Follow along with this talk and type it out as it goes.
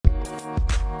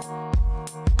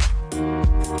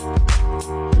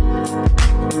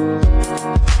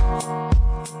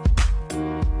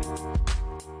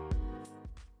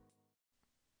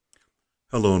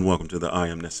Hello and welcome to the I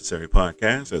Am Necessary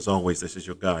podcast. As always, this is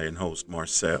your guy and host,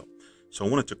 Marcel. So I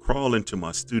wanted to crawl into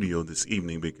my studio this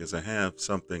evening because I have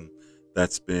something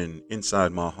that's been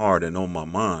inside my heart and on my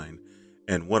mind.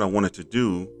 And what I wanted to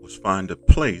do was find a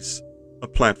place, a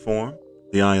platform,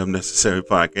 the I Am Necessary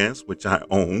podcast, which I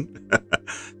own,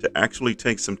 to actually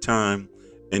take some time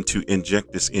and to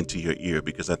inject this into your ear,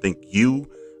 because I think you,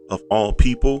 of all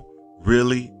people,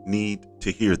 really need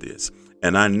to hear this.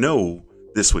 And I know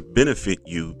this would benefit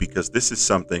you because this is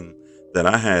something that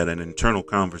I had an internal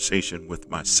conversation with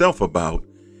myself about,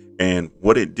 and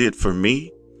what it did for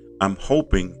me, I'm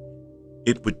hoping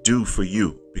it would do for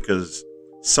you, because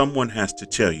someone has to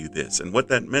tell you this. And what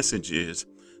that message is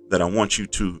that I want you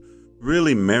to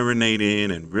really marinate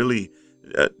in and really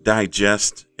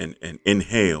digest and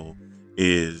inhale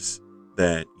is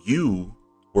that you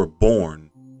were born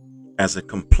as a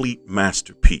complete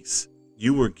masterpiece.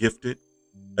 You were gifted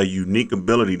a unique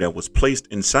ability that was placed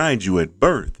inside you at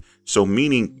birth. So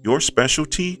meaning your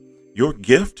specialty, your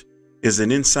gift is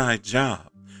an inside job.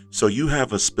 So you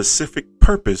have a specific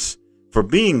purpose for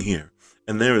being here.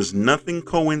 And there is nothing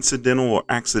coincidental or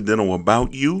accidental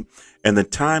about you. And the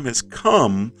time has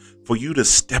come for you to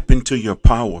step into your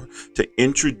power, to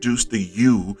introduce the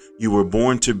you were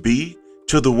born to be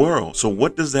to the world. So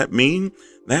what does that mean?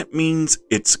 That means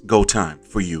it's go time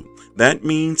for you. That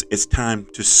means it's time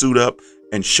to suit up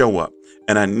and show up.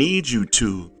 And I need you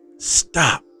to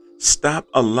stop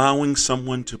allowing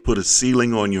someone to put a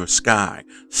ceiling on your sky.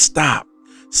 Stop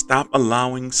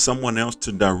allowing someone else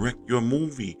to direct your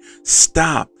movie.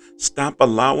 Stop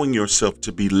allowing yourself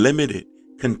to be limited,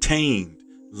 contained,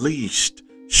 leashed,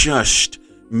 shushed,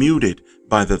 muted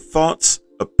by the thoughts,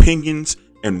 opinions,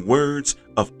 and words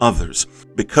of others.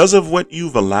 Because of what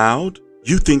you've allowed,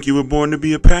 you think you were born to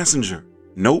be a passenger.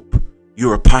 Nope,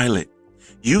 you're a pilot.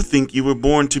 You think you were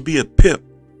born to be a pip.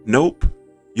 Nope,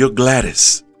 you're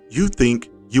Gladys. You think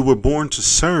you were born to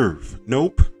serve.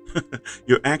 Nope,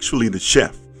 you're actually the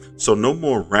chef. So no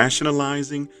more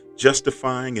rationalizing,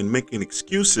 justifying, and making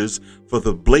excuses for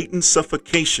the blatant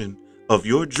suffocation of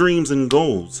your dreams and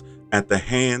goals at the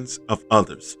hands of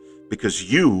others,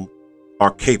 because you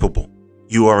are capable.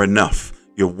 You are enough.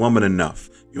 You're woman enough.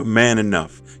 You're man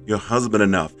enough. You're husband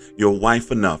enough. Your wife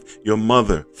enough. Your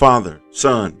mother, father,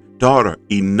 son, daughter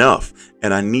enough.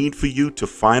 And I need for you to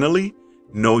finally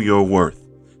know your worth.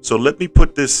 So let me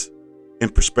put this in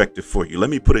perspective for you.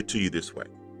 Let me put it to you this way.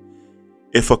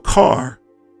 If a car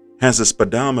has a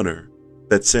speedometer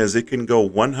that says it can go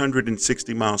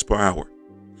 160 miles per hour,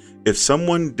 if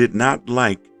someone did not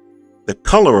like the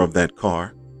color of that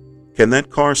car, can that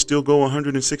car still go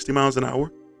 160 miles an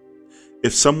hour?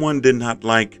 If someone did not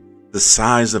like the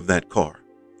size of that car,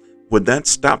 would that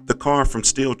stop the car from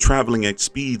still traveling at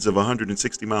speeds of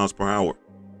 160 miles per hour?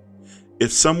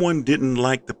 If someone didn't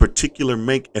like the particular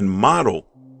make and model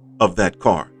of that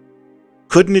car,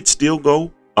 couldn't it still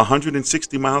go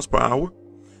 160 miles per hour?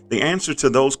 The answer to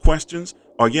those questions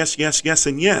are yes, yes, yes,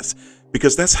 and yes,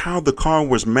 because that's how the car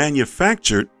was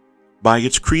manufactured by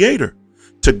its creator,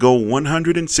 to go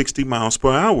 160 miles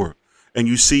per hour. And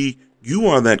you see, you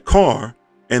are that car,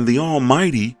 and the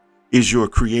Almighty is your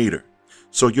creator.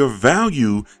 So your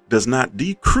value does not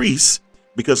decrease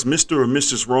because Mr. or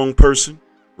Mrs. Wrong person,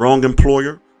 wrong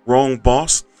employer, wrong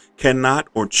boss cannot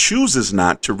or chooses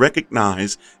not to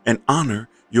recognize and honor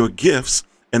your gifts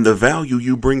and the value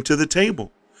you bring to the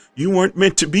table. You weren't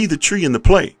meant to be the tree in the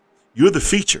play. You're the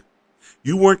feature.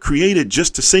 You weren't created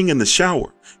just to sing in the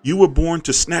shower. You were born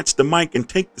to snatch the mic and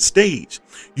take the stage.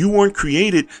 You weren't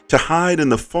created to hide in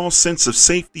the false sense of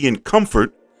safety and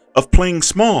comfort of playing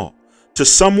small. To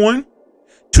someone,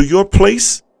 to your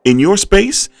place, in your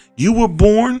space, you were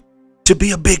born to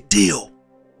be a big deal.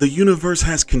 The universe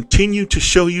has continued to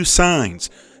show you signs.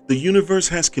 The universe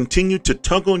has continued to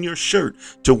tug on your shirt,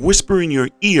 to whisper in your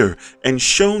ear, and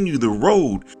shown you the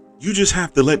road. You just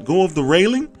have to let go of the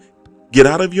railing, get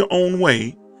out of your own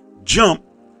way, jump,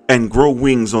 and grow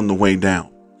wings on the way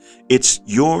down. It's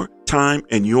your time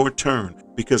and your turn,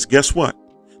 because guess what?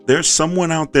 There's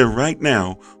someone out there right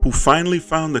now who finally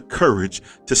found the courage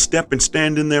to step and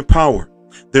stand in their power.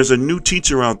 There's a new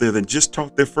teacher out there that just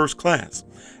taught their first class.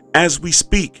 As we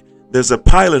speak, there's a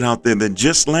pilot out there that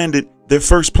just landed their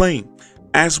first plane.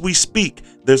 As we speak,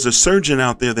 there's a surgeon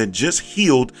out there that just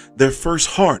healed their first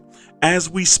heart.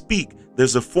 As we speak,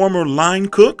 there's a former line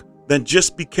cook that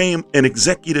just became an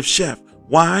executive chef.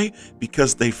 Why?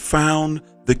 Because they found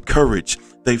the courage.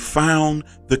 They found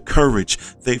the courage.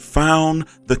 They found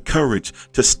the courage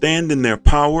to stand in their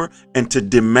power and to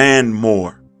demand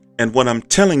more. And what I'm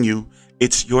telling you,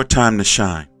 it's your time to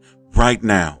shine right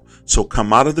now. So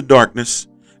come out of the darkness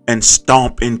and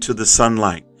stomp into the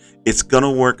sunlight. It's going to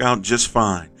work out just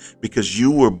fine because you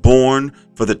were born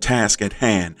for the task at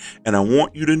hand. And I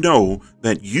want you to know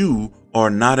that you are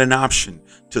not an option.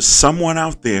 To someone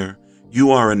out there,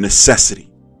 you are a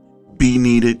necessity. Be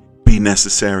needed, be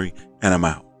necessary, and I'm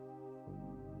out.